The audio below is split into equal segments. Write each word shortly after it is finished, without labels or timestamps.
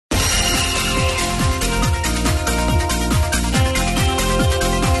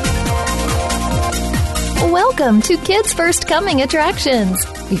Welcome to Kids First Coming Attractions.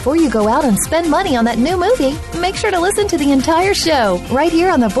 Before you go out and spend money on that new movie, make sure to listen to the entire show right here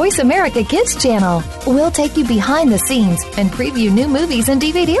on the Voice America Kids channel. We'll take you behind the scenes and preview new movies and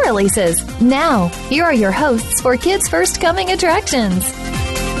DVD releases. Now, here are your hosts for Kids First Coming Attractions.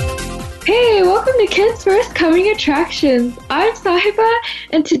 Hey, welcome to Kids First Coming Attractions. I'm Sahiba,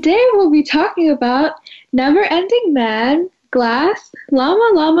 and today we'll be talking about Never Ending Man, Glass, Llama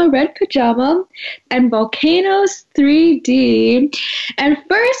Llama Red Pajama, and Volcanos 3D. And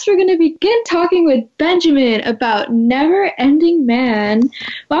first, we're going to begin talking with Benjamin about Never Ending Man.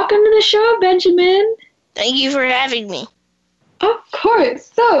 Welcome to the show, Benjamin. Thank you for having me. Of course.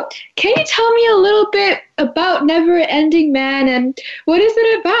 So, can you tell me a little bit about Never Ending Man and what is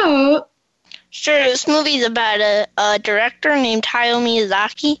it about? Sure, this movie is about a director named Hayao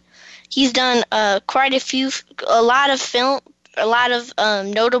Miyazaki. He's done a lot of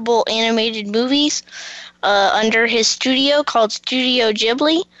notable animated movies under his studio called Studio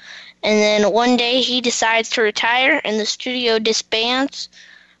Ghibli. And then one day he decides to retire and the studio disbands.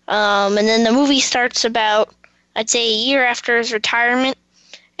 And then the movie starts about, I'd say, a year after his retirement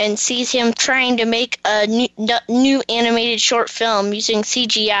and sees him trying to make a new animated short film using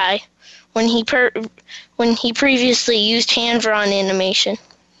CGI when he previously used hand-drawn animation.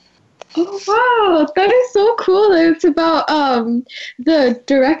 Oh, wow. That is so cool that it's about the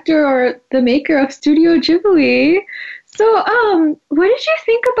director or the maker of Studio Ghibli. So, what did you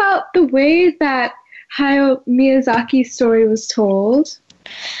think about the way that Hayao Miyazaki's story was told?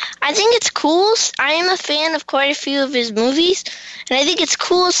 I think it's cool. I am a fan of quite a few of his movies, and I think it's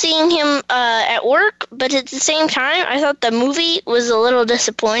cool seeing him at work, but at the same time, I thought the movie was a little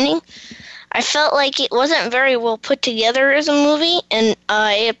disappointing. I felt like it wasn't very well put together as a movie, and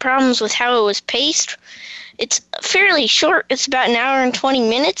it had problems with how it was paced. It's fairly short. It's about an hour and 20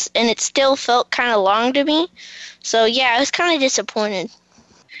 minutes, and it still felt kind of long to me. So, yeah, I was kind of disappointed.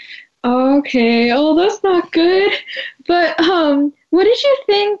 Okay, oh, that's not good. But what did you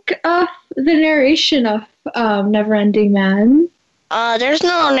think of the narration of Never Ending Man? There's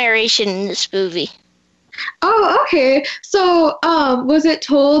no narration in this movie. Oh, okay. So, was it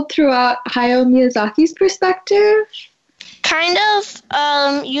told throughout Hayao Miyazaki's perspective? Kind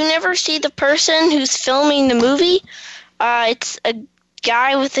of. You never see the person who's filming the movie. It's a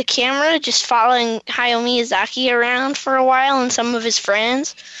guy with a camera just following Hayao Miyazaki around for a while and some of his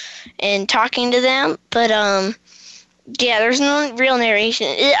friends and talking to them. But, yeah, there's no real narration.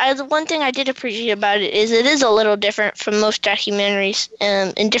 The one thing I did appreciate about it is a little different from most documentaries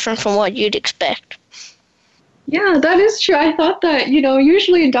and different from what you'd expect. Yeah, that is true. I thought that,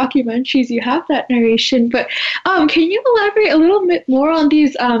 usually in documentaries you have that narration, but can you elaborate a little bit more on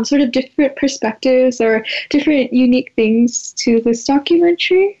these sort of different perspectives or different unique things to this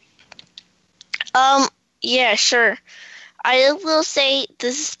documentary? Yeah, sure. I will say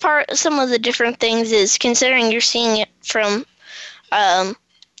this is some of the different things is considering you're seeing it from,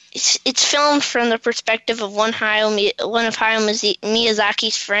 it's filmed from the perspective of one of Hayao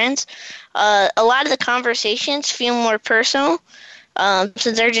Miyazaki's friends. A lot of the conversations feel more personal,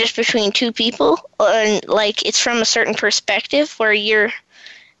 since they're just between two people, and like it's from a certain perspective where you're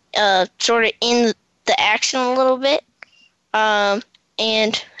sort of in the action a little bit,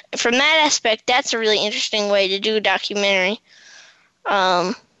 and from that aspect, that's a really interesting way to do a documentary.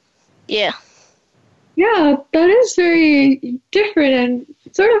 Yeah. Yeah, that is very different and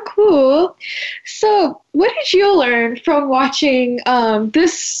sort of cool. So, what did you learn from watching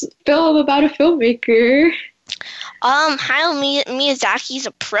this film about a filmmaker? Hayao Miyazaki's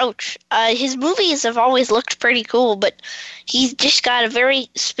approach. His movies have always looked pretty cool, but he's just got a very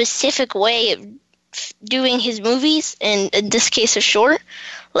specific way of doing his movies, and in this case, a short.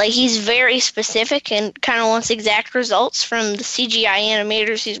 Like, he's very specific and kind of wants exact results from the CGI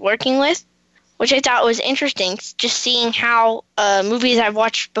animators he's working with, which I thought was interesting, just seeing how movies I've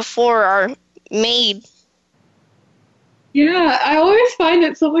watched before are made. Yeah, I always find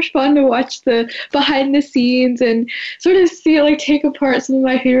it so much fun to watch the behind the scenes and sort of see, take apart some of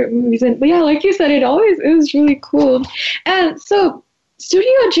my favorite movies. And yeah, like you said, it was really cool. And so,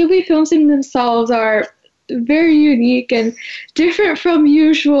 Studio Ghibli films in themselves are very unique and different from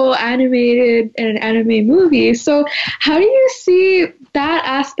usual animated and anime movies. So how do you see that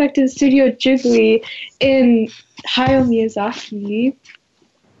aspect in Studio Ghibli in Hayao Miyazaki?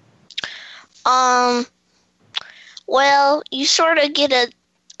 Well, you sort of get an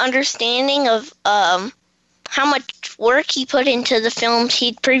understanding of how much work he put into the films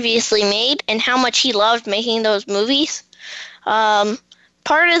he'd previously made and how much he loved making those movies.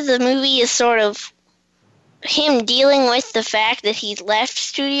 Part of the movie is sort of him dealing with the fact that he's left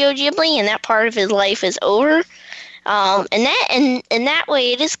Studio Ghibli and that part of his life is over. And that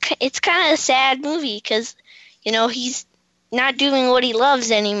way it's kind of a sad movie because, he's not doing what he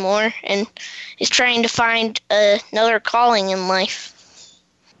loves anymore and is trying to find another calling in life.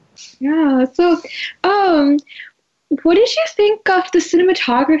 Yeah. So, what did you think of the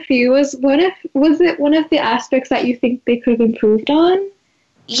cinematography? Was it one of the aspects that you think they could have improved on?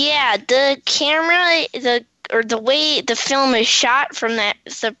 Yeah, the camera, the way the film is shot from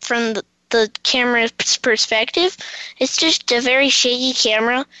the camera's perspective, it's just a very shaky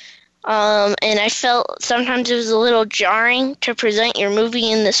camera. And I felt sometimes it was a little jarring to present your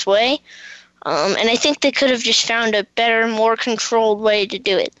movie in this way. And I think they could have just found a better, more controlled way to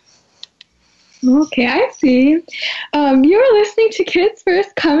do it. Okay, I see. You are listening to Kids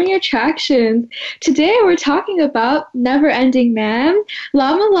First Coming Attractions. Today we're talking about Never Ending Man,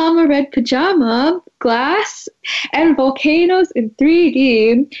 Llama Llama Red Pajama, Glass, and Volcanos in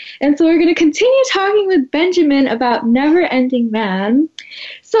 3D. And so we're going to continue talking with Benjamin about Never Ending Man.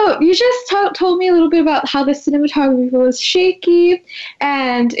 So you just told me a little bit about how the cinematography was shaky,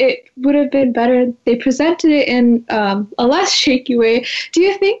 and it would have been better if they presented it in a less shaky way. Do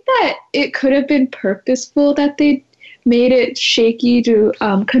you think that it could have been purposeful that they made it shaky to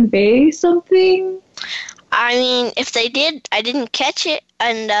convey something? I mean, if they did, I didn't catch it,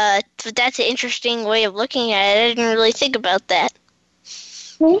 and but that's an interesting way of looking at it. I didn't really think about that.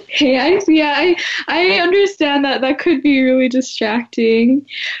 Okay, I see. Yeah, I understand that could be really distracting.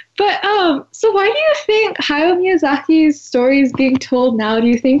 But so why do you think Hayao Miyazaki's story is being told now? Do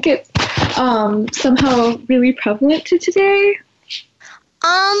you think it's somehow really prevalent to today?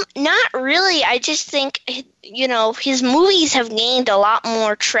 Not really. I just think, his movies have gained a lot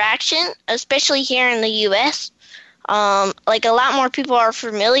more traction, especially here in the U.S. Like, a lot more people are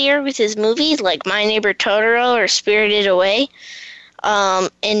familiar with his movies, like My Neighbor Totoro or Spirited Away.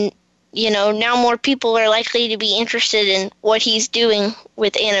 And, now more people are likely to be interested in what he's doing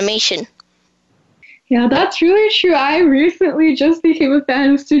with animation. Yeah, that's really true. I recently just became a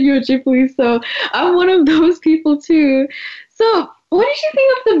fan of Studio Ghibli, so I'm one of those people too. So, what did you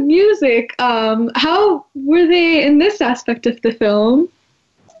think of the music? How were they in this aspect of the film?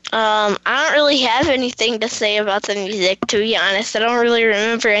 I don't really have anything to say about the music, to be honest. I don't really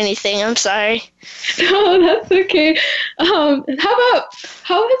remember anything. I'm sorry. No, that's okay. How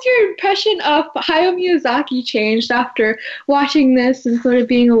has your impression of Hayao Miyazaki changed after watching this and sort of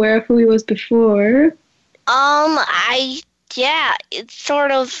being aware of who he was before? It's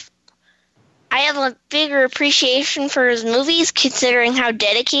sort of, I have a bigger appreciation for his movies, considering how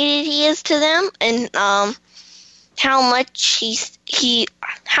dedicated he is to them, and how much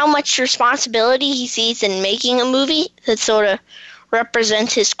responsibility he sees in making a movie that sort of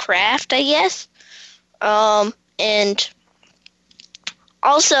represents his craft, I guess. And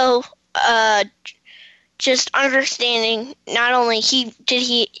also, just understanding not only did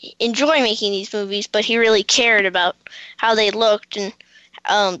he enjoy making these movies, but he really cared about how they looked and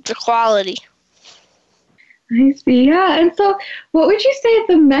the quality. I see, yeah. And so what would you say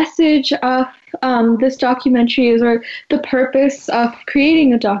the message of this documentary is, or the purpose of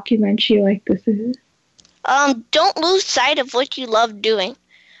creating a documentary like this is? Don't lose sight of what you love doing.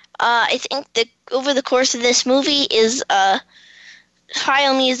 I think that over the course of this movie is Hayao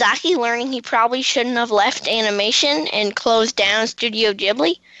Miyazaki learning he probably shouldn't have left animation and closed down Studio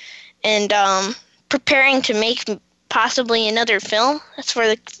Ghibli, and preparing to make possibly another film. That's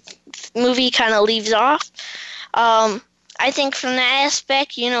where the movie kind of leaves off. I think from that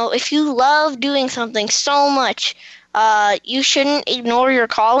aspect, if you love doing something so much, you shouldn't ignore your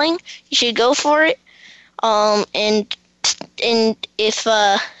calling. You should go for it. And if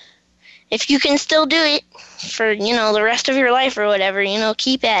you can still do it for, the rest of your life or whatever,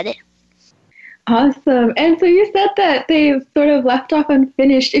 keep at it. Awesome. And so you said that they sort of left off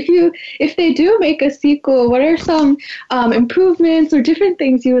unfinished. If they do make a sequel, what are some improvements or different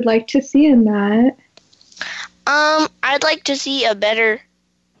things you would like to see in that? I'd like to see a better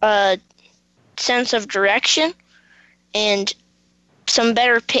sense of direction and some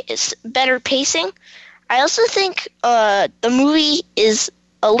better pacing. I also think the movie is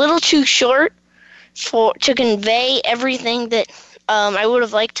a little too short to convey everything that I would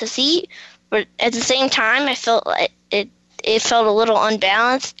have liked to see. But at the same time, I felt like it felt a little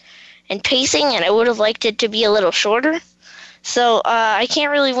unbalanced and pacing, and I would have liked it to be a little shorter. So I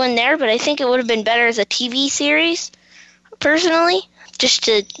can't really win there, but I think it would have been better as a TV series, personally, just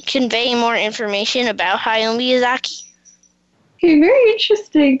to convey more information about Hayao Miyazaki. Okay, very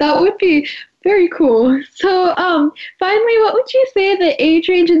interesting. That would be very cool. So finally, what would you say the age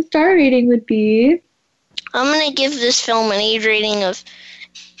range and star rating would be? I'm going to give this film an age rating of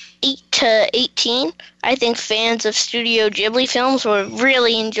 8 to 18. I think fans of Studio Ghibli films will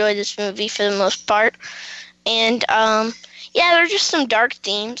really enjoy this movie for the most part. And, there are just some dark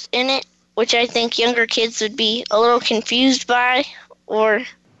themes in it, which I think younger kids would be a little confused by or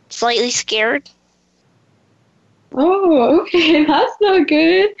slightly scared. Oh, okay, that's not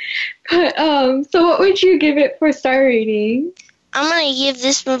good. But, so what would you give it for star rating? I'm going to give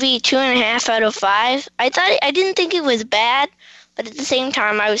this movie 2.5 out of 5. I didn't think it was bad, but at the same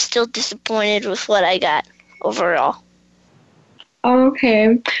time, I was still disappointed with what I got overall.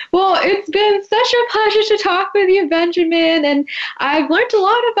 Okay. Well, it's been such a pleasure to talk with you, Benjamin, and I've learned a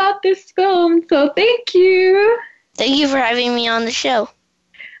lot about this film, so thank you. Thank you for having me on the show.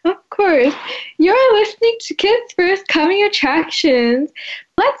 Of course. You're listening to Kids First Coming Attractions.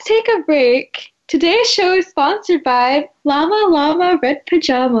 Let's take a break. Today's show is sponsored by Llama Llama Red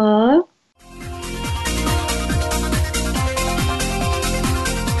Pajamas.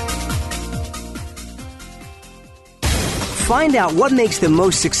 Find out what makes the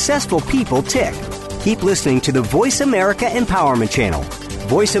most successful people tick. Keep listening to the Voice America Empowerment Channel.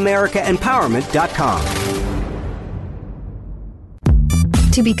 VoiceAmericaEmpowerment.com.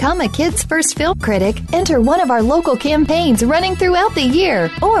 To become a Kids First Film Critic, enter one of our local campaigns running throughout the year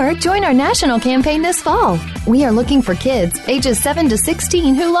or join our national campaign this fall. We are looking for kids ages 7 to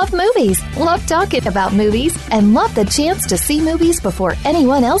 16 who love movies, love talking about movies, and love the chance to see movies before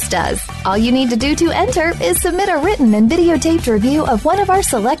anyone else does. All you need to do to enter is submit a written and videotaped review of one of our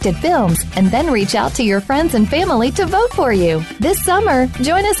selected films and then reach out to your friends and family to vote for you. This summer,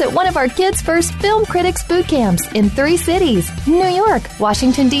 join us at one of our Kids First Film Critics boot camps in 3 cities, New York, Washington,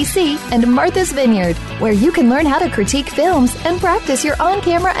 D.C., and Martha's Vineyard, where you can learn how to critique films and practice your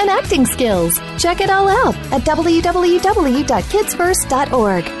on-camera and acting skills. Check it all out at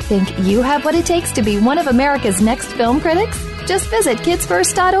www.kidsfirst.org. Think you have what it takes to be one of America's next film critics? Just visit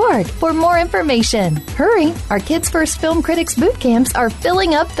kidsfirst.org for more information. Hurry! Our Kids First Film Critics boot camps are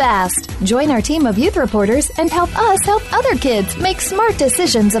filling up fast. Join our team of youth reporters and help us help other kids make smart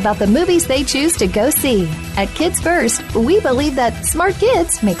decisions about the movies they choose to go see. At Kids First, we believe that smart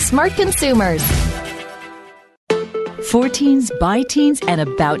kids make smart consumers. For teens, by teens, and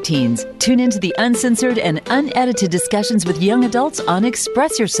about teens. Tune into the uncensored and unedited discussions with young adults on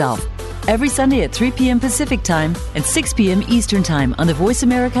Express Yourself. Every Sunday at 3 p.m. Pacific Time and 6 p.m. Eastern Time on the Voice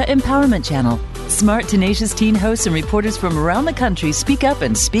America Empowerment Channel. Smart, tenacious teen hosts and reporters from around the country speak up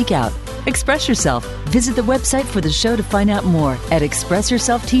and speak out. Express Yourself. Visit the website for the show to find out more at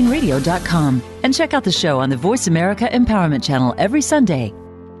expressyourselfteenradio.com. And check out the show on the Voice America Empowerment Channel every Sunday.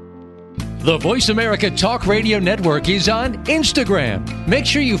 The Voice America Talk Radio Network is on Instagram. Make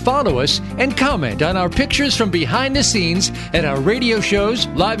sure you follow us and comment on our pictures from behind the scenes at our radio shows,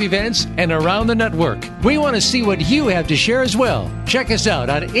 live events, and around the network. We want to see what you have to share as well. Check us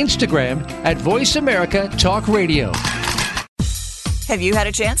out on Instagram at Voice America Talk Radio. Have you had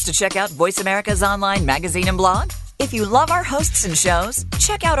a chance to check out Voice America's online magazine and blog? If you love our hosts and shows,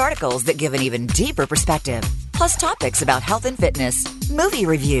 check out articles that give an even deeper perspective. Plus topics about health and fitness, movie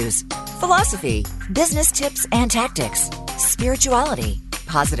reviews, philosophy, business tips and tactics, spirituality,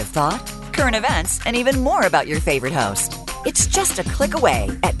 positive thought, current events, and even more about your favorite host. It's just a click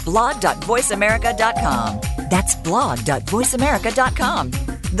away at blog.voiceamerica.com. That's blog.voiceamerica.com.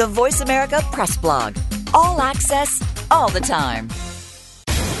 The Voice America Press Blog. All access, all the time.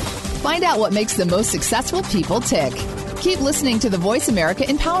 Find out what makes the most successful people tick. Keep listening to the Voice America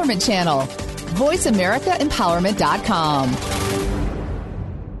Empowerment Channel. VoiceAmericaEmpowerment.com.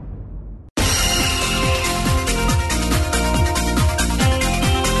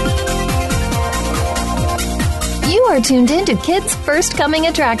 You are tuned in to Kids First Coming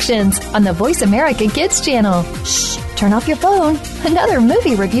Attractions on the Voice America Kids channel. Shh, turn off your phone. Another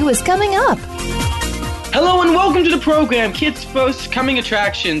movie review is coming up. Hello and welcome to the program, Kids First Coming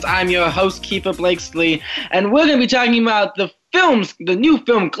Attractions. I'm your host, Keefer Blakesley, and we're going to be talking about the films, the new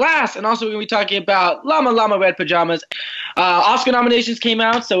film Glass, and also we're going to be talking about Llama Llama Red Pajamas. Oscar nominations came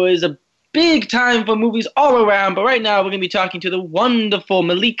out, so it is a big time for movies all around, but right now we're going to be talking to the wonderful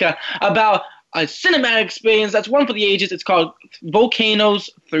Milika about a cinematic experience that's one for the ages. It's called Volcanos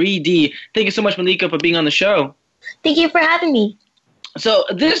 3D. Thank you so much, Milika, for being on the show. Thank you for having me. So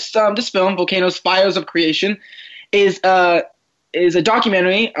this film, Volcanos: Fires of Creation, is a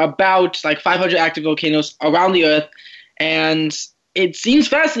documentary about like 500 active volcanoes around the Earth, and it seems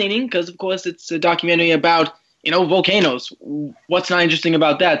fascinating because, of course, it's a documentary about volcanoes. What's not interesting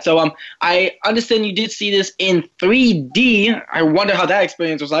about that? So I understand you did see this in 3D. I wonder how that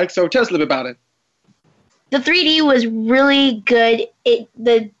experience was like. So tell us a little bit about it. The 3D was really good.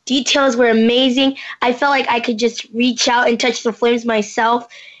 The details were amazing. I felt like I could just reach out and touch the flames myself.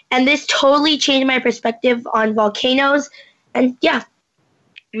 And this totally changed my perspective on volcanoes. And yeah.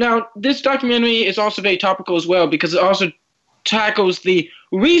 Now, this documentary is also very topical as well because it also tackles the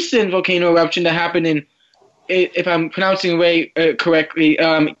recent volcano eruption that happened in, if I'm pronouncing it correctly,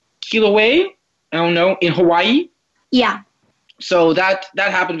 Kilauea, I don't know, in Hawaii. Yeah. So that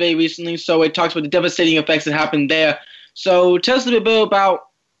happened very recently. So it talks about the devastating effects that happened there. So tell us a little bit about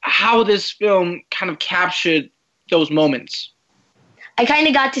how this film kind of captured those moments. I kind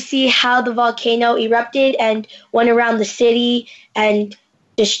of got to see how the volcano erupted and went around the city and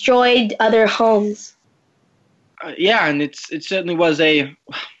destroyed other homes. Yeah, and it certainly was a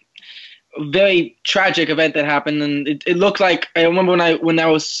very tragic event that happened, and it looked like, I remember when I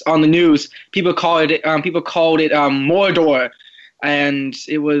was on the news, people called it Mordor, and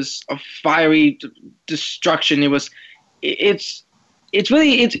it was a fiery destruction. It's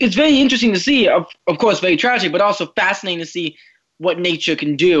very interesting to see. Of course, very tragic, but also fascinating to see what nature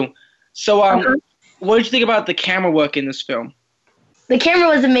can do. So, what did you think about the camera work in this film? The camera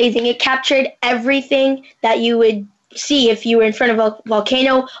was amazing. It captured everything that you would see if you were in front of a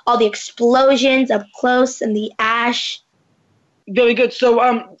volcano, all the explosions up close and the ash. Very good. So,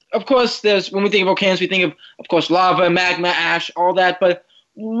 of course, when we think of volcanoes, we think of course, lava, magma, ash, all that. But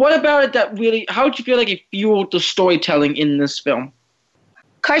what about it that really, how did you feel like it fueled the storytelling in this film?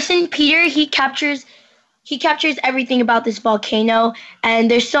 Carson Peter, he captures everything about this volcano, and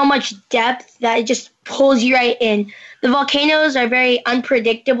there's so much depth that it just pulls you right in. The volcanoes are very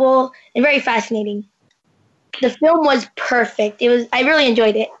unpredictable and very fascinating. The film was perfect. I really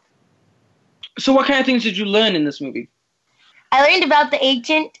enjoyed it. So what kind of things did you learn in this movie? I learned about the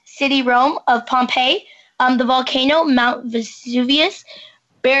ancient city Rome of Pompeii. The volcano Mount Vesuvius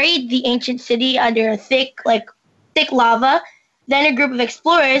buried the ancient city under a thick lava. Then a group of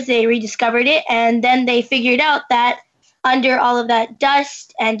explorers, they rediscovered it, and then they figured out that under all of that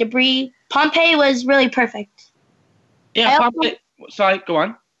dust and debris, Pompeii was really perfect. Yeah, Pompeii. Sorry, go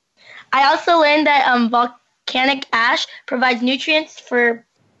on. I also learned that volcanic ash provides nutrients for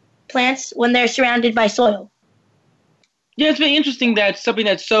plants when they're surrounded by soil. Yeah, it's very interesting that something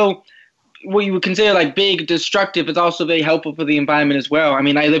that's so, what you would consider like big, destructive, is also very helpful for the environment as well. I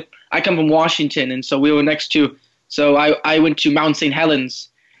mean, I come from Washington, and so we were next to, so I went to Mount St. Helens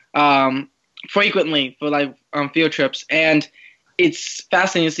frequently for field trips, and it's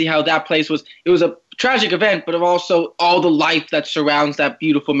fascinating to see how that place was. It was a tragic event, but also all the life that surrounds that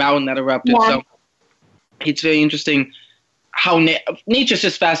beautiful mountain that erupted. Yeah. So it's very interesting how nature's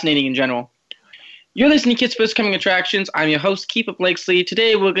just fascinating in general. You're listening to Kids First Coming Attractions. I'm your host, Keefer Blakesley.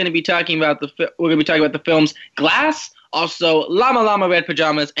 Today we're going to be talking about the films Glass, also Llama Llama Red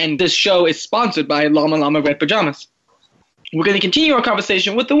Pajamas, and this show is sponsored by Llama Llama Red Pajamas. We're going to continue our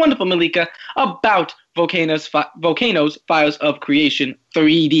conversation with the wonderful Milika about Volcanos, Fires of Creation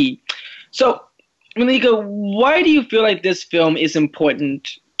 3D. So, Milika, why do you feel like this film is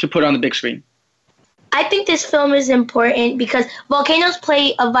important to put on the big screen? I think this film is important because volcanoes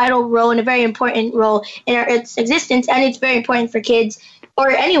play a vital role and a very important role in Earth's existence, and it's very important for kids or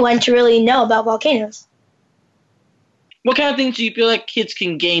anyone to really know about volcanoes. What kind of things do you feel like kids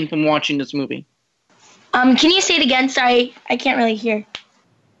can gain from watching this movie? Can you say it again? Sorry, I can't really hear.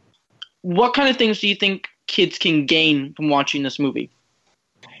 What kind of things do you think kids can gain from watching this movie?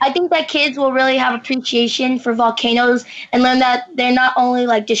 I think that kids will really have appreciation for volcanoes and learn that they're not only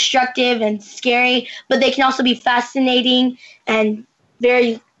destructive and scary, but they can also be fascinating and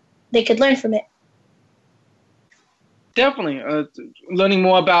they could learn from it. Definitely. Learning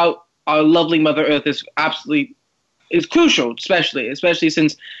more about our lovely Mother Earth is crucial, especially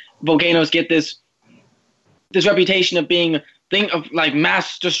since volcanoes get this reputation of being a thing of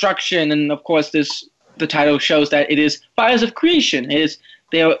mass destruction, and of course the title shows that it is fires of creation.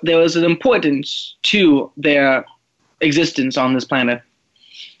 There is an importance to their existence on this planet.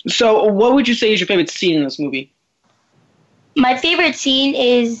 So what would you say is your favorite scene in this movie? My favorite scene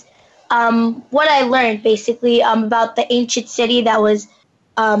is what I learned basically about the ancient city that was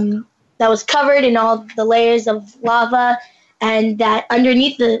covered in all the layers of lava, and that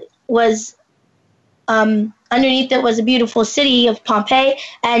underneath it was a beautiful city of Pompeii,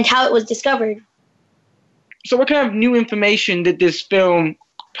 and how it was discovered. So what kind of new information did this film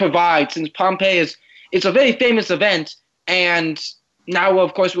provide, since Pompeii it's a very famous event, and now,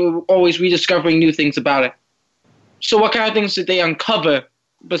 of course, we're always rediscovering new things about it. So what kind of things did they uncover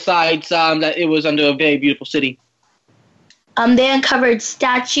besides that it was under a very beautiful city? They uncovered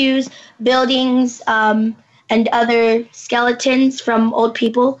statues, buildings, and other skeletons from old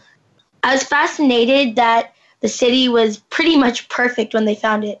people. I was fascinated that the city was pretty much perfect when they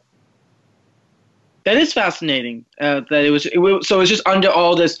found it. That is fascinating. So it was just under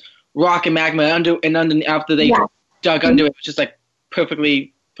all this rock and magma, after they dug under it, it was just like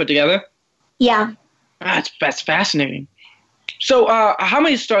perfectly put together. Yeah. That's fascinating. So, how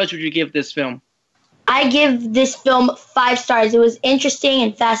many stars would you give this film? I give this film 5 stars. It was interesting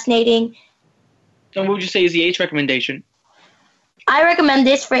and fascinating. And what would you say is the age recommendation? I recommend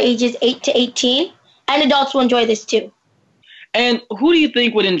this for ages 8 to 18, and adults will enjoy this too. And who do you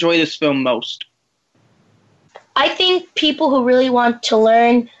think would enjoy this film most? I think people who really want to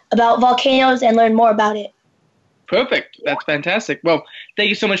learn about volcanoes and learn more about it. Perfect. That's fantastic. Well, thank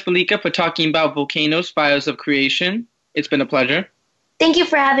you so much, Milika, for talking about Volcanos, Fires of Creation. It's been a pleasure. Thank you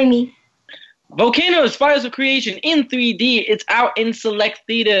for having me. Volcanos, Fires of Creation in 3D. It's out in select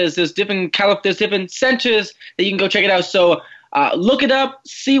theaters. There's different centers that you can go check it out. So look it up,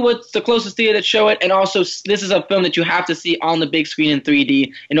 see what's the closest theater that show it, and also this is a film that you have to see on the big screen in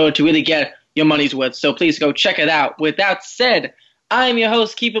 3D in order to really get your money's worth. So please go check it out. With that said, I'm your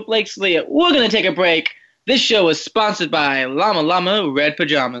host, Keefer Blakesley. We're going to take a break. This show is sponsored by Llama Llama Red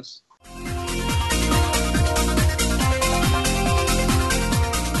Pajamas.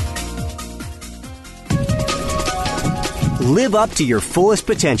 Live up to your fullest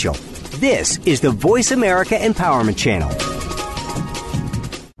potential. This is the Voice America Empowerment Channel.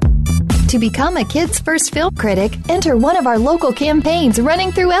 To become a Kids First Film Critic, enter one of our local campaigns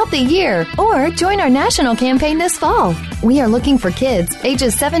running throughout the year or join our national campaign this fall. We are looking for kids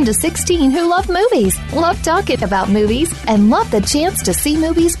ages 7 to 16 who love movies, love talking about movies, and love the chance to see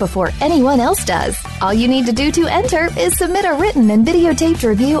movies before anyone else does. All you need to do to enter is submit a written and videotaped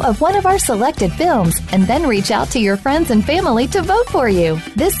review of one of our selected films and then reach out to your friends and family to vote for you.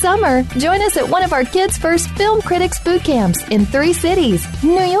 This summer, join us at one of our Kids First Film Critics boot camps in 3 cities,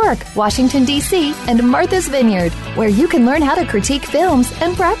 New York, Washington, D.C., and Martha's Vineyard, where you can learn how to critique films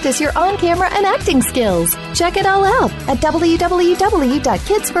and practice your on-camera and acting skills. Check it all out at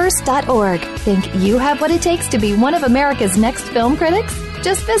www.kidsfirst.org. Think you have what it takes to be one of America's next film critics?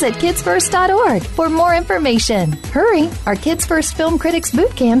 Just visit kidsfirst.org for more information. Hurry! Our Kids First Film Critics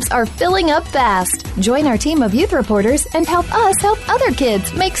boot camps are filling up fast. Join our team of youth reporters and help us help other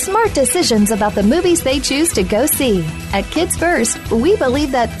kids make smart decisions about the movies they choose to go see. At Kids First, we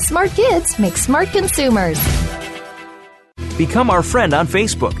believe that smart kids make smart consumers. Become our friend on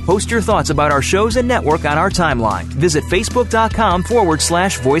Facebook. Post your thoughts about our shows and network on our timeline. Visit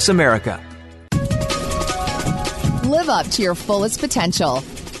facebook.com/Voice America. Live up to your fullest potential.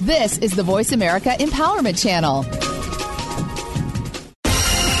 This is the Voice America Empowerment Channel.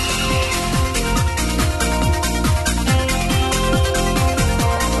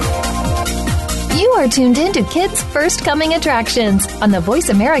 You are tuned in to Kids First Coming Attractions on the Voice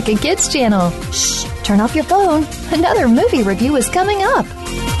America Kids channel. Shh, turn off your phone. Another movie review is coming up.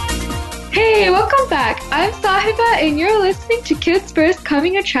 Hey, welcome back. I'm Sahiba, and you're listening to Kids First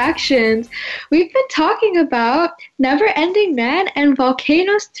Coming Attractions. We've been talking about Never Ending Man and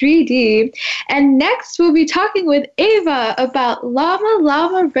Volcanos 3D. And next, we'll be talking with Ava about Llama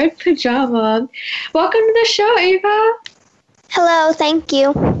Llama Red Pajama. Welcome to the show, Ava. Hello, thank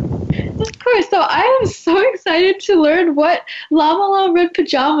you. Of course. So I am so excited to learn what Llama Llama Red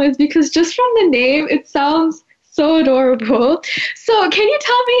Pajama is because just from the name, it sounds so adorable. So can you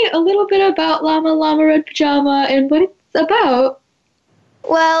tell me a little bit about Llama Llama Red Pajama and what it's about?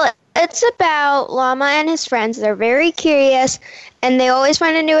 Well, it's about Llama and his friends. They're very curious, and they always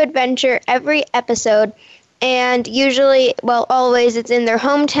find a new adventure every episode. And usually, well, always, it's in their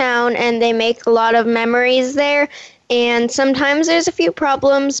hometown, and they make a lot of memories there. And sometimes there's a few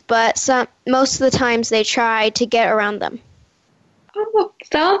problems, but most of the times they try to get around them. Oh,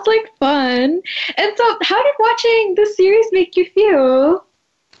 sounds like fun. And so, how did watching the series make you feel?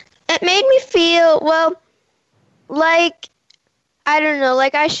 It made me feel, well, like, I don't know,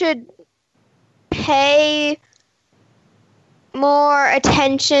 like I should pay more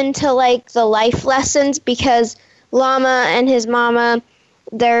attention to, like, the life lessons because Llama and his mama,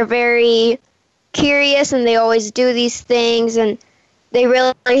 they're very curious and they always do these things and they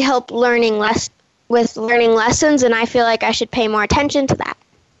really help with learning lessons, and I feel like I should pay more attention to that.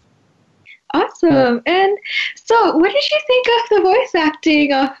 Awesome. And so, what did you think of the voice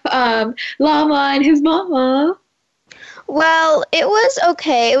acting of Llama and his mama? Well, it was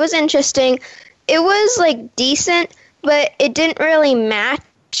okay. It was interesting. It was, like, decent, but it didn't really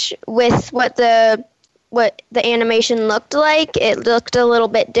match with what the animation looked like. It looked a little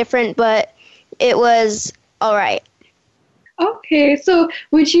bit different, but it was all right. Okay, so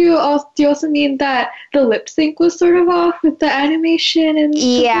do you also mean that the lip sync was sort of off with the animation and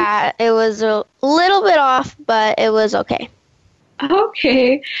Yeah, it was a little bit off, but it was okay.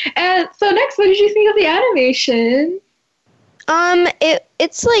 Okay. And so next, what did you think of the animation?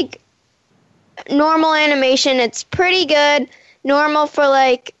 It's like normal animation. It's pretty good. Normal for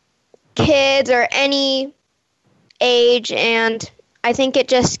like kids or any age, and I think it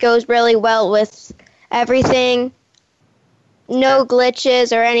just goes really well with everything. No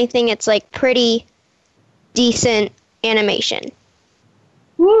glitches or anything. It's like pretty decent animation.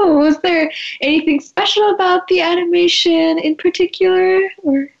 Ooh, was there anything special about the animation in particular?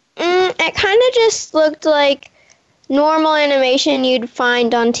 Or? It kind of just looked like normal animation you'd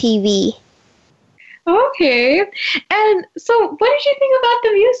find on TV. Okay. And so what did you think about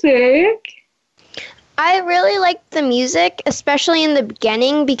the music? I really liked the music, especially in the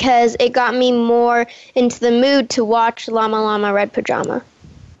beginning, because it got me more into the mood to watch Llama Llama Red Pajama.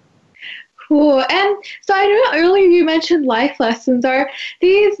 Cool. And so I know earlier you mentioned life lessons. Are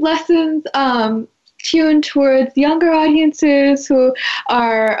these lessons tuned towards younger audiences who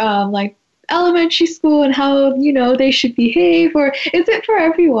are like elementary school and how, they should behave, or is it for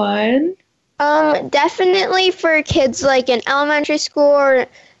everyone? Definitely for kids like in elementary school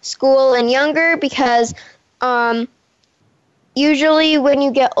and younger, because usually when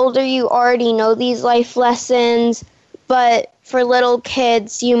you get older you already know these life lessons, but for little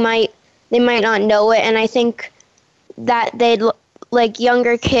kids they might not know it, and I think that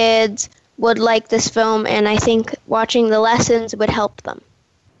younger kids would like this film, and I think watching the lessons would help them.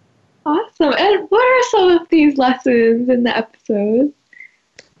 Awesome. And what are some of these lessons in the episodes?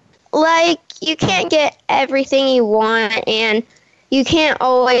 Like, you can't get everything you want, and you can't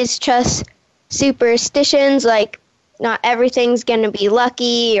always trust superstitions, like not everything's going to be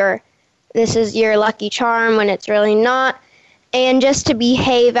lucky, or this is your lucky charm when it's really not. And just to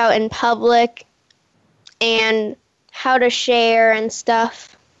behave out in public and how to share and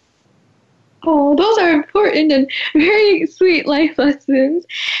stuff. Oh, those are important and very sweet life lessons.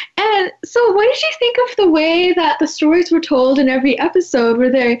 And so what did you think of the way that the stories were told in every episode?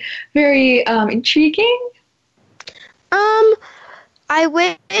 Were they very intriguing? I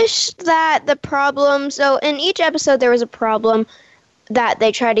wish that the problem, so in each episode there was a problem that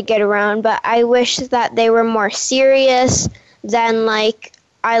they tried to get around, but I wish that they were more serious than like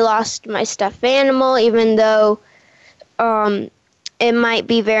I lost my stuffed animal, even though it might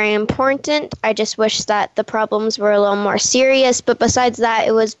be very important. I just wish that the problems were a little more serious, but besides that,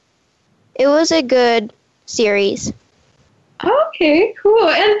 it was a good series. Okay, cool.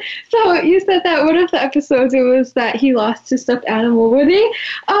 And so you said that one of the episodes, it was that he lost his stuffed animal. Were they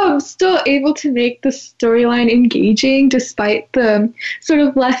still able to make the storyline engaging despite the sort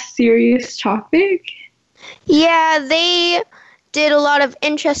of less serious topic? Yeah, they did a lot of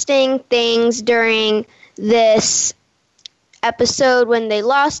interesting things during this episode. When they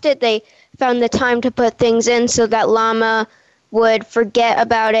lost it, they found the time to put things in so that Llama would forget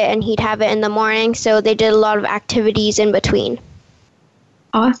about it and he'd have it in the morning, so they did a lot of activities in between.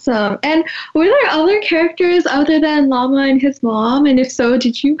 Awesome. And were there other characters other than Llama and his mom? And if so,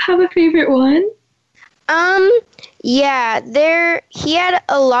 did you have a favorite one? Yeah, he had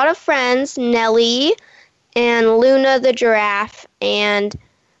a lot of friends, Nellie and Luna the giraffe, and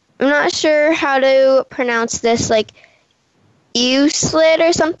I'm not sure how to pronounce this, like Euslit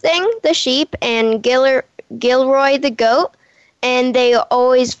or something, the sheep, and Gilroy the goat. And they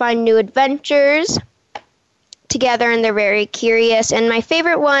always find new adventures together, and they're very curious. And my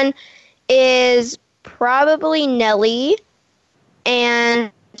favorite one is probably Nellie, and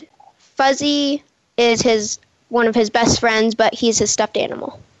Fuzzy is one of his best friends, but he's his stuffed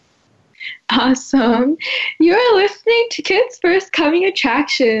animal. Awesome. You're listening to Kids First Coming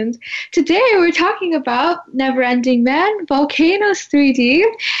Attractions. Today we're talking about Neverending Man, Volcanos 3D,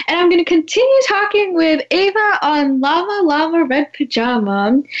 and I'm going to continue talking with Ava on Llama Llama Red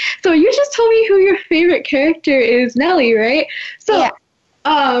Pajama. So you just told me who your favorite character is, Nellie, right? So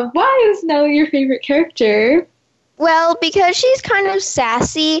yeah. Why is Nellie your favorite character? Well, because she's kind of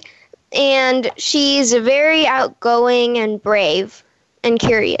sassy, and she's very outgoing and brave and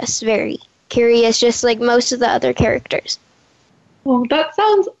curious, very curious, just like most of the other characters. Well, that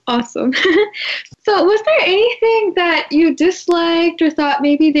sounds awesome. So was there anything that you disliked or thought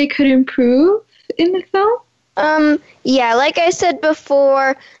maybe they could improve in the film? Yeah, like I said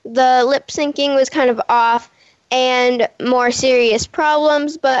before, the lip syncing was kind of off and more serious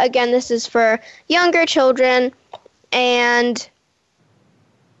problems, but again, this is for younger children, and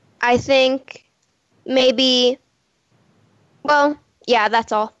I think maybe, well, yeah,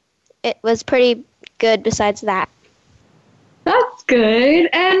 that's all. It was pretty good besides that. That's good.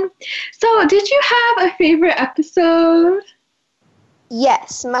 And so, did you have a favorite episode?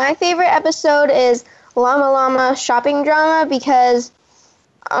 Yes, my favorite episode is Llama Llama shopping drama because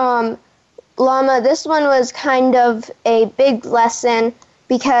Llama, this one was kind of a big lesson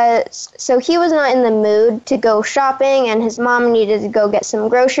because he was not in the mood to go shopping and his mom needed to go get some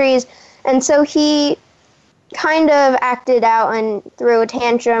groceries, and so he kind of acted out and threw a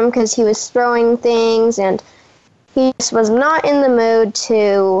tantrum because he was throwing things and he just was not in the mood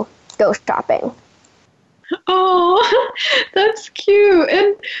to go shopping. Oh, that's cute.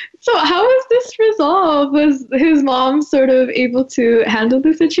 And so how was this resolved? Was his mom sort of able to handle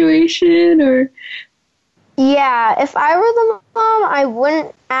the situation, or? Yeah, if I were the mom, I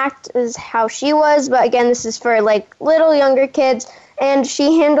wouldn't act as how she was, but again, this is for like little younger kids, and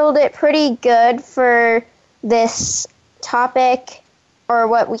she handled it pretty good for this topic or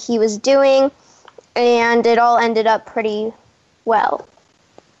what he was doing, and it all ended up pretty well.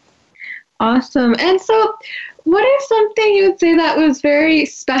 Awesome. And so, what is something you would say that was very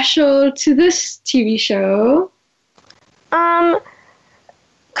special to this TV show?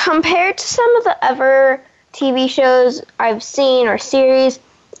 Compared to some of the other TV shows I've seen or series,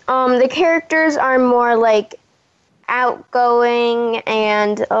 the characters are more like outgoing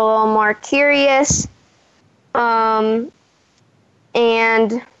and a little more curious. And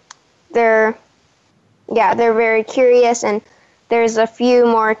they're very curious, and there's a few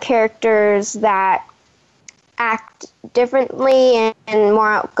more characters that act differently and more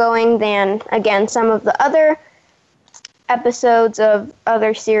outgoing than, again, some of the other episodes of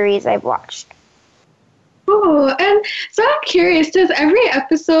other series I've watched. Oh, and so I'm curious, does every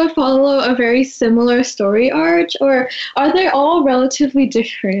episode follow a very similar story arc, or are they all relatively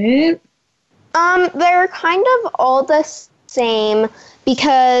different? They're kind of all the same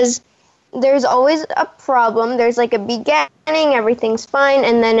because there's always a problem. There's like a beginning, everything's fine,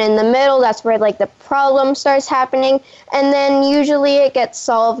 and then in the middle, that's where like the problem starts happening, and then usually it gets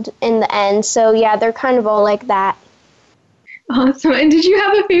solved in the end. So yeah, they're kind of all like that. Awesome. And did you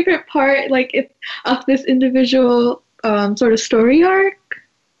have a favorite part, like, of this individual sort of story arc?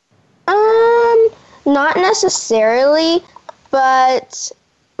 Not necessarily, but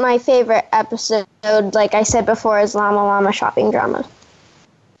my favorite episode, like I said before, is Llama Llama shopping drama.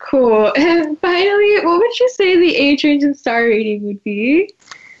 Cool. And finally, what would you say the age range and star rating would be?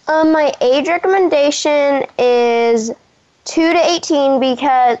 My age recommendation is 2 to 18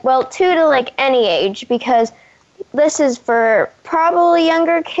 because, well, 2 to like any age because this is for probably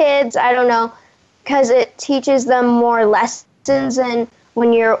younger kids, I don't know, because it teaches them more lessons, and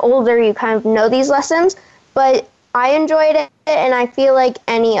when you're older, you kind of know these lessons, but I enjoyed it, and I feel like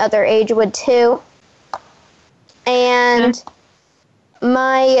any other age would too. And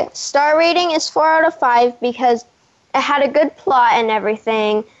my star rating is 4 out of 5 because it had a good plot and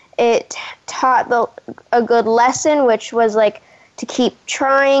everything. It taught a good lesson, which was like to keep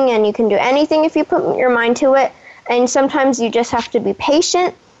trying, and you can do anything if you put your mind to it. And sometimes you just have to be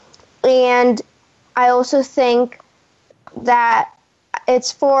patient. And I also think that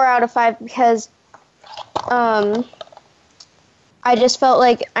it's 4 out of 5 because I just felt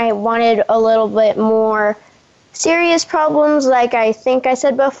like I wanted a little bit more serious problems, like I think I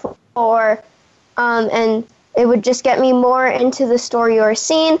said before, and it would just get me more into the story or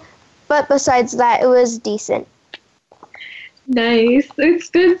scene. But besides that, it was decent. Nice. It's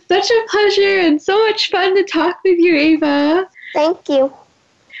been such a pleasure and so much fun to talk with you, Ava. Thank you.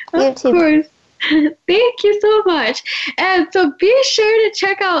 Of course. Thank you so much. And so be sure to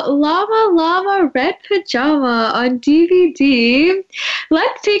check out Llama Llama Red Pajama on DVD.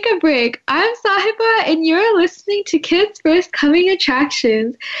 Let's take a break. I'm Sahiba, and you're listening to Kids First Coming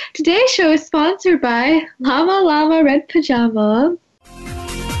Attractions. Today's show is sponsored by Llama Llama Red Pajama.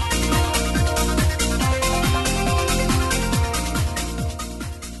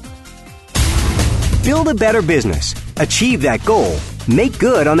 Build a better business. Achieve that goal. Make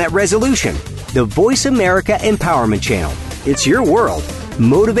good on that resolution. The Voice America Empowerment Channel. It's your world.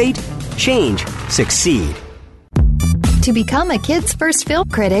 Motivate, change, succeed. To become a Kids First Film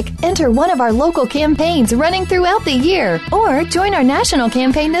Critic, enter one of our local campaigns running throughout the year, or join our national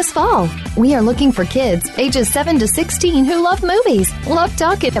campaign this fall. We are looking for kids ages 7 to 16 who love movies, love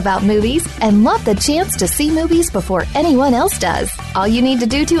talking about movies, and love the chance to see movies before anyone else does. All you need to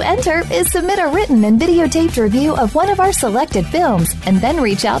do to enter is submit a written and videotaped review of one of our selected films, and then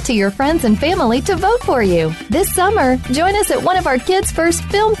reach out to your friends and family to vote for you. This summer, join us at one of our Kids First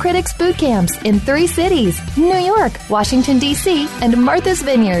Film Critics boot camps in 3 cities, New York, Washington, D.C., and Martha's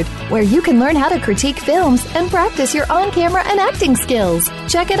Vineyard, where you can learn how to critique films and practice your on-camera and acting skills.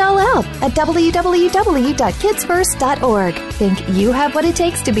 Check it all out at www.kidsfirst.org. Think you have what it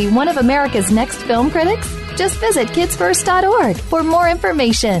takes to be one of America's next film critics? Just visit kidsfirst.org for more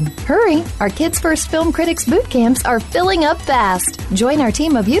information. Hurry! Our Kids First Film Critics boot camps are filling up fast. Join our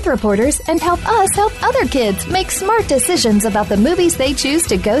team of youth reporters and help us help other kids make smart decisions about the movies they choose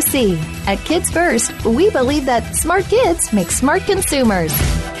to go see. At Kids First, we believe that smart kids make smart consumers.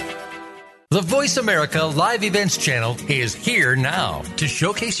 The Voice America Live Events channel is here now to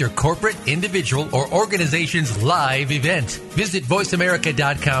showcase your corporate, individual, or organization's live event. Visit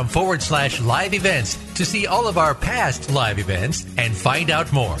voiceamerica.com/live events to see all of our past live events and find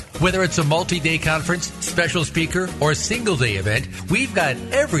out more. Whether it's a multi-day conference, special speaker, or single-day event, we've got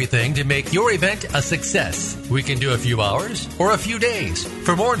everything to make your event a success. We can do a few hours or a few days.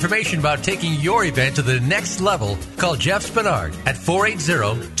 For more information about taking your event to the next level, call Jeff Spinard at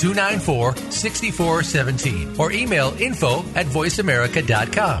 480-294-6417 or email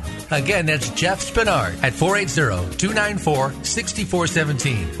info@voiceamerica.com. Again, that's Jeff Spinard at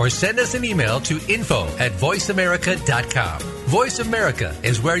 480-294-6417 or send us an email to info@voiceamerica.com. Voice America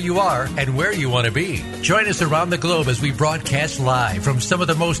is where you are and where you want to be. Join us around the globe as we broadcast live from some of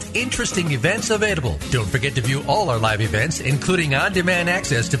the most interesting events available. Don't forget to view all our live events, including on-demand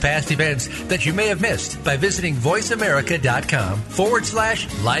access to past events that you may have missed by visiting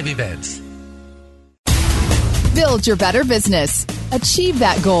voiceamerica.com/live events. Build your better business. Achieve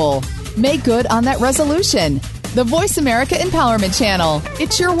that goal. Make good on that resolution. The Voice America Empowerment Channel.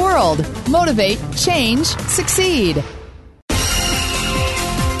 It's your world. Motivate, change, succeed.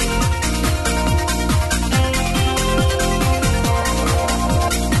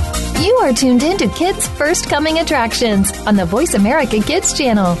 You are tuned in to Kids First Coming Attractions on the Voice America Kids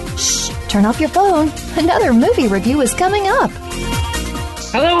channel. Shh, turn off your phone. Another movie review is coming up.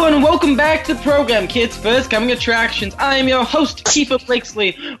 Hello and welcome back to the program, Kids First Coming Attractions. I am your host, Keefer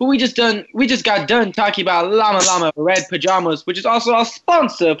Blakesley. We just got done talking about Llama Llama Red Pajamas, which is also our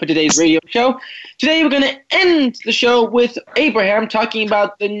sponsor for today's radio show. Today we're going to end the show with Abraham talking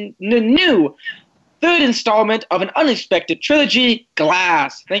about the new third installment of an unexpected trilogy,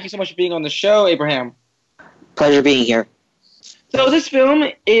 Glass. Thank you so much for being on the show, Abraham. Pleasure being here. So this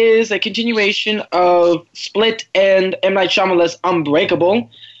film is a continuation of Split and M. Night Shyamalan's Unbreakable.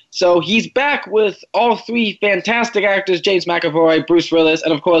 So he's back with all 3 fantastic actors, James McAvoy, Bruce Willis,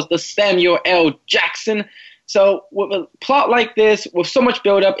 and of course the Samuel L. Jackson. So with a plot like this, with so much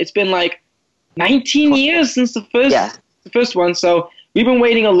build-up, it's been like 19 years since the first one. So we've been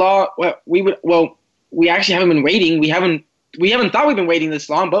waiting a lot. We actually haven't been waiting. We haven't thought we've been waiting this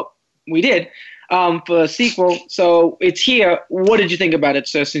long, but we did. For a sequel, so it's here. What did you think about it,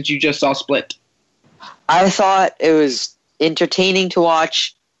 sir, since you just saw Split? I thought it was entertaining to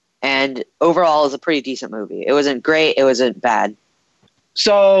watch, and overall it was a pretty decent movie. It wasn't great, it wasn't bad.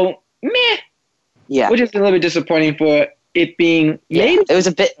 So, meh. Yeah. Which is a little bit disappointing for it being made. It was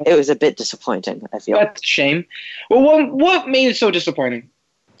a bit disappointing, I feel. That's a shame. Well, what made it so disappointing?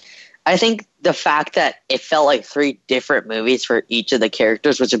 I think the fact that it felt like 3 different movies for each of the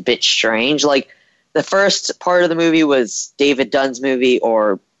characters was a bit strange. Like, the first part of the movie was David Dunn's movie,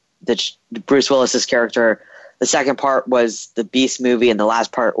 or the Bruce Willis's character. The second part was the Beast movie, and the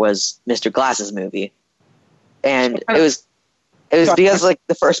last part was Mr. Glass's movie. And it was because, like,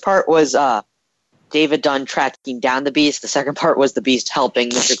 the first part was David Dunn tracking down the Beast. The second part was the Beast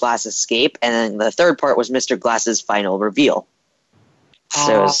helping Mr. Glass escape, and then the third part was Mr. Glass's final reveal.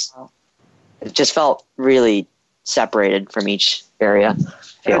 So it just felt really separated from each area.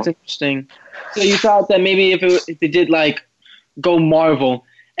 That's interesting. So you thought that maybe if they did like go Marvel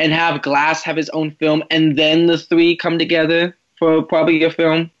and have Glass have his own film and then the 3 come together for probably a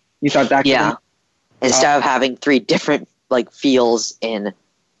film, you thought that? Yeah. Instead of having 3 different like feels in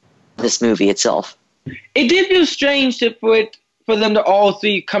this movie itself. It did feel strange for them to all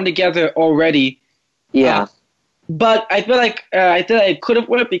 3 come together already. Yeah. But I feel like it could have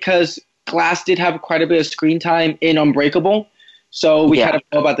worked because Glass did have quite a bit of screen time in Unbreakable. So we kind of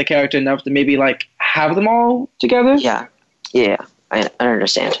know about the character enough to maybe like have them all together. Yeah, I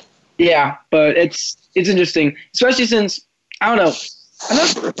understand. Yeah, but it's interesting, especially since I don't know. I'm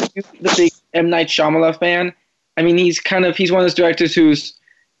not the big M. Night Shyamalan fan. I mean, he's one of those directors who's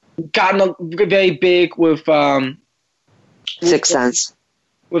gotten very big with Sixth Sense.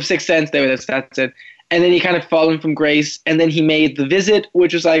 With Sixth Sense, that's it. and then he kind of fallen from grace, and then he made The Visit,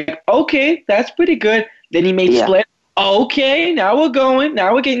 which was like, okay, that's pretty good. Then he made Split. Okay, now we're going.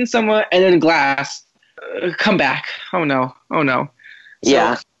 Now we're getting somewhere. And then Glass. Come back. Oh, no.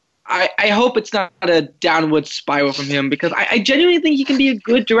 So, I hope it's not a downward spiral from him, because I genuinely think he can be a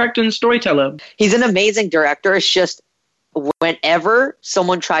good director and storyteller. He's an amazing director. It's just whenever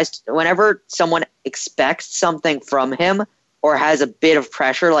someone expects something from him or has a bit of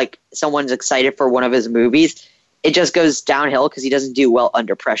pressure, like someone's excited for one of his movies, it just goes downhill because he doesn't do well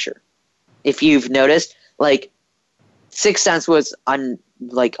under pressure. If you've noticed, like, Sixth Sense was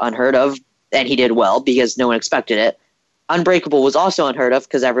unheard of, and he did well because no one expected it. Unbreakable was also unheard of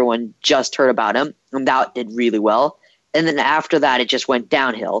because everyone just heard about him, and that did really well. And then after that, it just went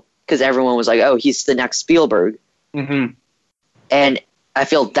downhill because everyone was like, oh, he's the next Spielberg. Mm-hmm. And I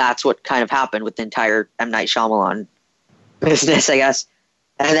feel that's what kind of happened with the entire M. Night Shyamalan business, I guess.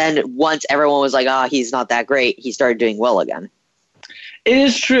 And then once everyone was like, oh, he's not that great, he started doing well again. It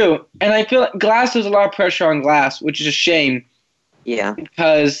is true. And I feel like Glass, there's a lot of pressure on Glass, which is a shame. Yeah.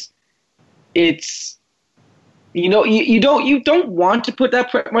 Because it's... You don't want to put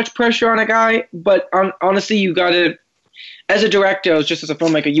that much pressure on a guy, but honestly, you gotta, as a director, just as a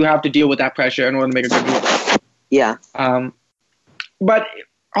filmmaker, you have to deal with that pressure in order to make a good movie. Yeah. But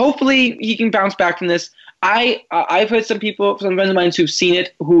hopefully he can bounce back from this. I've heard some friends of mine who've seen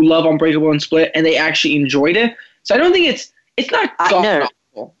it, who love Unbreakable and Split, and they actually enjoyed it. So I don't think it's not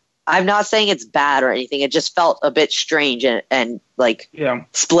awful. I'm not saying it's bad or anything. It just felt a bit strange and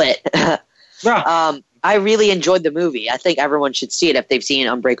Split. Yeah. I really enjoyed the movie. I think everyone should see it if they've seen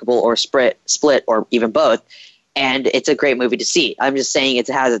Unbreakable or Split or even both. And it's a great movie to see. I'm just saying it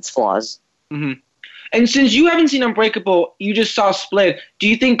has its flaws. Mm-hmm. And since you haven't seen Unbreakable, you just saw Split. Do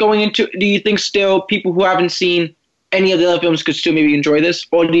you think still people who haven't seen any of the other films could still maybe enjoy this?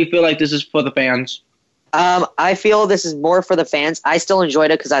 Or do you feel like this is for the fans? I feel this is more for the fans. I still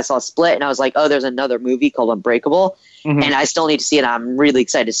enjoyed it because I saw Split and I was like, oh, there's another movie called Unbreakable. Mm-hmm. And I still need to see it. I'm really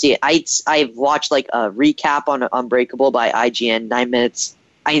excited to see it. I've watched like a recap on Unbreakable by IGN,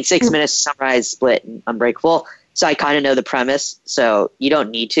 6 minutes to summarize Split and Unbreakable. So I kind of know the premise. So you don't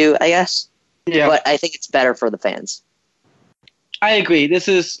need to, I guess. Yeah. But I think it's better for the fans. I agree. This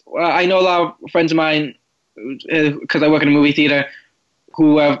is, I know a lot of friends of mine, because I work in a movie theater,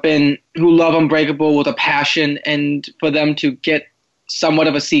 who love Unbreakable with a passion, and for them to get somewhat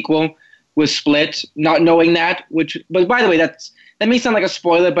of a sequel with Split, not knowing that, but by the way, that may sound like a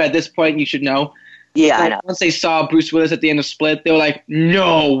spoiler, but at this point you should know. Yeah, I know. Once they saw Bruce Willis at the end of Split, they were like,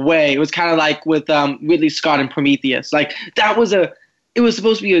 no way. It was kind of like with Ridley Scott and Prometheus. Like, it was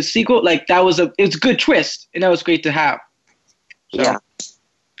supposed to be a sequel. Like, it was a good twist, and that was great to have. So. Yeah.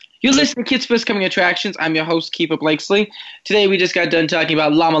 You're listening to Kids First Coming Attractions. I'm your host, Keefer Blakesley. Today we just got done talking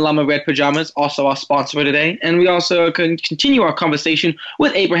about Llama Llama Red Pajamas, also our sponsor for today. And we also can continue our conversation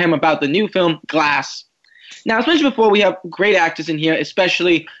with Abraham about the new film, Glass. Now, as mentioned before, we have great actors in here,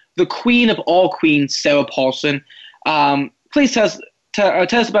 especially the queen of all queens, Sarah Paulson. Please tell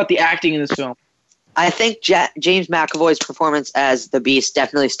us about the acting in this film. I think James McAvoy's performance as the Beast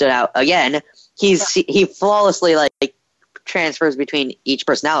definitely stood out. Again, he flawlessly transfers between each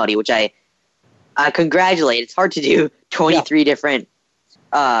personality, which I congratulate. It's hard to do 23 different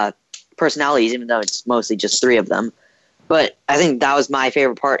personalities, even though it's mostly just 3 of them. But I think that was my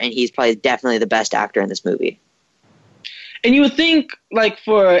favorite part, and he's probably definitely the best actor in this movie. And you would think, like,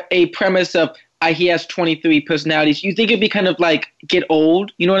 for a premise of he has 23 personalities, you think it'd be kind of like get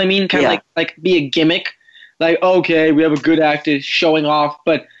old, you know what I mean? Kind of like be a gimmick. Like, okay, we have a good actor showing off,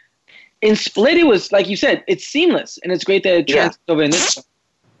 but in Split, it was, like you said, it's seamless, and it's great that it transfers over in this one.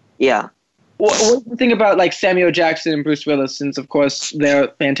 Yeah. What do you think about, like, Samuel Jackson and Bruce Willis, since, of course, they're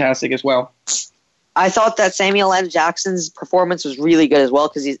fantastic as well? I thought that Samuel L. Jackson's performance was really good as well,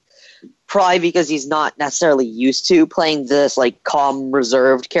 because he's not necessarily used to playing this, like, calm,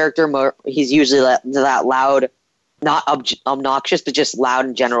 reserved character. He's usually that loud, not obnoxious, but just loud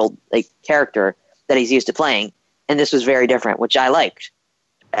in general, like, character that he's used to playing. And this was very different, which I liked.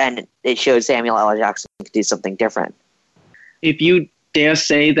 And it showed Samuel L. Jackson could do something different. If you dare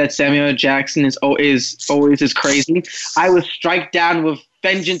say that Samuel L. Jackson is always crazy, I will strike down with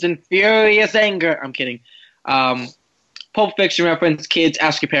vengeance and furious anger. I'm kidding. Pulp Fiction reference, kids,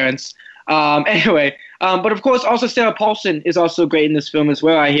 ask your parents. Anyway, but of course, also Sarah Paulson is also great in this film as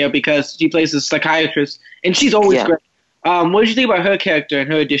well, I hear, because she plays a psychiatrist, and she's always great. What did you think about her character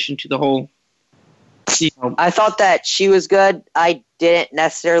and her addition to the whole... I thought that she was good. I didn't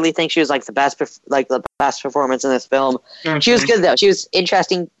necessarily think she was the best performance in this film. Okay. She was good though. She was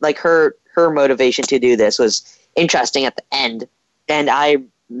interesting. Like her motivation to do this was interesting at the end, and I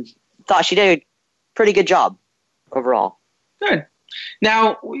thought she did pretty good job overall. Good.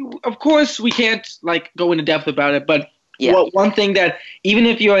 Now, of course, we can't go into depth about it, but one thing that even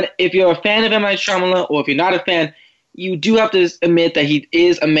if you're a fan of M. Night Shyamalan, or if you're not a fan, you do have to admit that he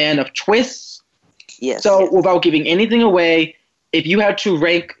is a man of twists. Yes. So, without giving anything away, if you had to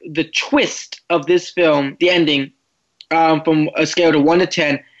rank the twist of this film, the ending, from a scale of 1 to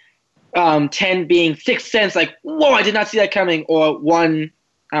 10, 10 being Sixth Sense, whoa, I did not see that coming, or 1,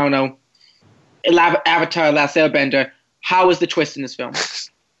 I don't know, Avatar: Last Airbender. How was the twist in this film?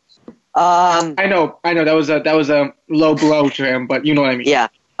 I know that was a low blow to him, but you know what I mean. Yeah.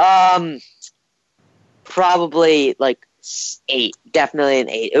 Probably 8. Definitely an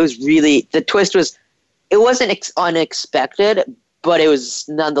 8. It was really, the twist was, it wasn't unexpected, but it was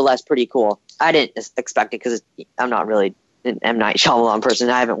nonetheless pretty cool. I didn't expect it because I'm not really an M. Night Shyamalan person.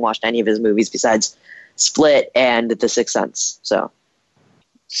 I haven't watched any of his movies besides Split and The Sixth Sense. So,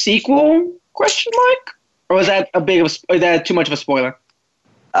 sequel? Question mark? Or was that is that too much of a spoiler?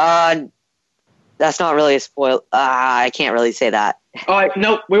 That's not really a spoiler. I can't really say that. All right,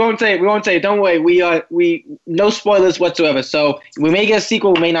 no, we won't say it. Don't worry. We no spoilers whatsoever. So we may get a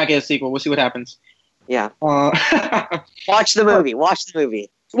sequel, we may not get a sequel. We'll see what happens. Yeah. Watch the movie. Watch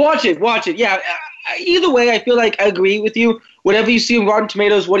it. Yeah. Either way, I feel like I agree with you. Whatever you see on Rotten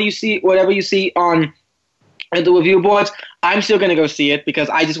Tomatoes, whatever you see on the review boards, I'm still gonna go see it because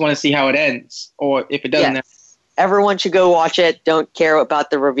I just want to see how it ends, or if it doesn't. Yes. Everyone should go watch it. Don't care about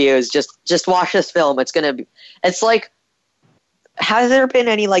the reviews. Just watch this film. It's like, has there been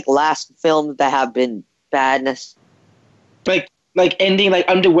any last films that have been badness? Like ending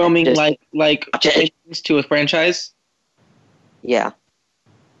underwhelming endings to a franchise? Yeah.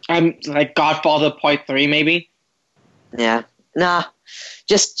 I'm Godfather Part 3 maybe? Yeah. Nah.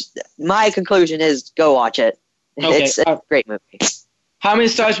 Just my conclusion is go watch it. Okay. It's a great movie. How many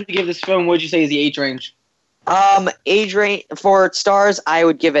stars would you give this film? What would you say is the age range? Age range for stars, I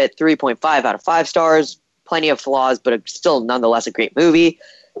would give it 3.5 out of 5 stars. Plenty of flaws, but it's still nonetheless a great movie.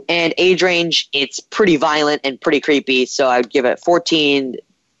 And age range, it's pretty violent and pretty creepy, so I would give it 14.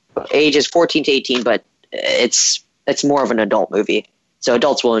 Ages 14 to 18, but it's more of an adult movie, so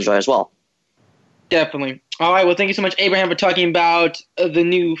adults will enjoy as well. Definitely. All right. Well, thank you so much, Abraham, for talking about the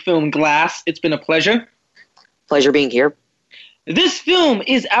new film Glass. It's been a pleasure. Pleasure being here. This film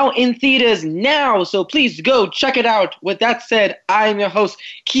is out in theaters now, so please go check it out. With that said, I am your host,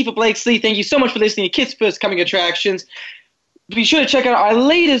 Keefer Blakesley. Thank you so much for listening to Kids First Coming Attractions. Be sure to check out our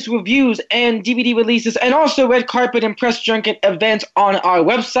latest reviews and DVD releases, and also red carpet and press junket events on our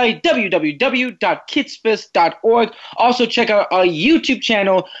website, www.kidsfist.org. Also, check out our YouTube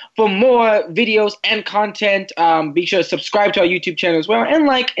channel for more videos and content. Be sure to subscribe to our YouTube channel as well, and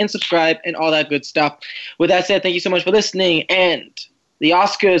like and subscribe and all that good stuff. With that said, thank you so much for listening, and the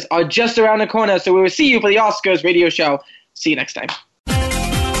Oscars are just around the corner, so we will see you for the Oscars radio show. See you next time.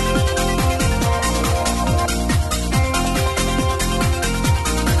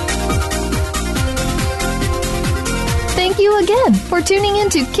 Thank you again for tuning in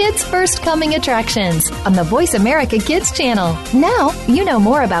to Kids First Coming Attractions on the Voice America Kids channel. Now you know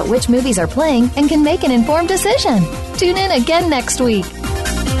more about which movies are playing and can make an informed decision. Tune in again next week.